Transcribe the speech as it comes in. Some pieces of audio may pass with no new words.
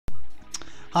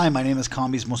Hi, my name is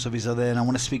Kambiz Mosavizadeh, and I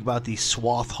want to speak about the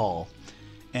SWATH hull.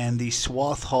 And the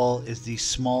SWATH hull is the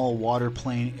small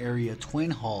waterplane area twin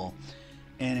hull,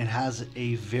 and it has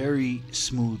a very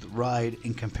smooth ride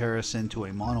in comparison to a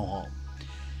monohull.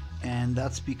 And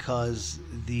that's because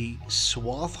the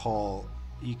SWATH hull,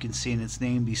 you can see in its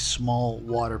name, the small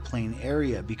waterplane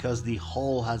area, because the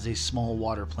hull has a small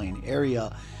waterplane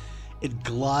area, it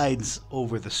glides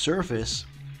over the surface,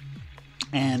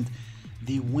 and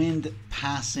the wind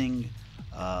passing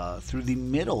through the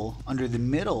middle, under the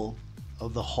middle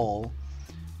of the hull,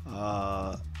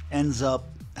 ends up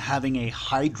having a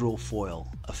hydrofoil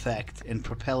effect and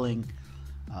propelling,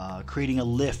 creating a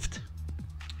lift.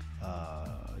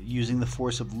 Using the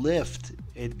force of lift,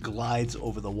 it glides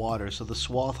over the water. So the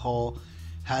SWATH hull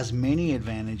has many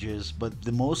advantages, but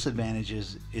the most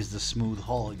advantages is the smooth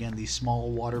hull. Again, the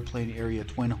small waterplane area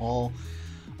twin hull,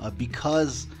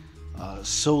 because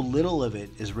so little of it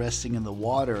is resting in the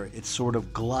water, it sort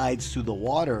of glides through the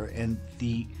water, and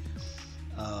the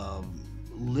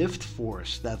lift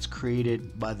force that's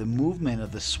created by the movement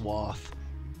of the SWATH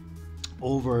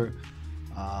over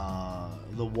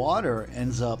the water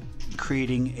ends up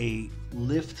creating a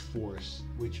lift force,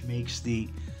 which makes the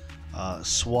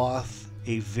SWATH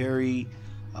a very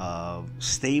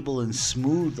stable and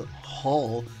smooth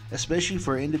hull, especially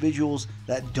for individuals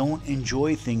that don't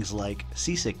enjoy things like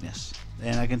seasickness.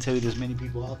 And I can tell you there's many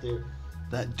people out there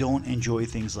that don't enjoy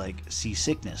things like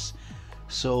seasickness.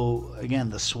 So again,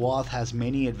 the SWATH has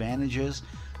many advantages,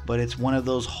 but it's one of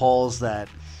those hulls that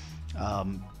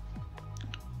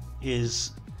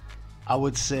is, I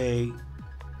would say,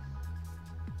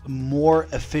 more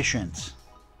efficient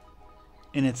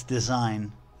in its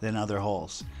design than other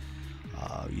hulls.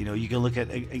 You can look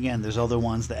at, again, there's other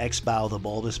ones, the X bow, the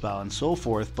bulbous bow, and so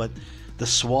forth, but the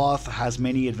SWATH has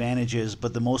many advantages,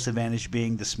 but the most advantage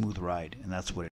being the smooth ride, and that's what it is.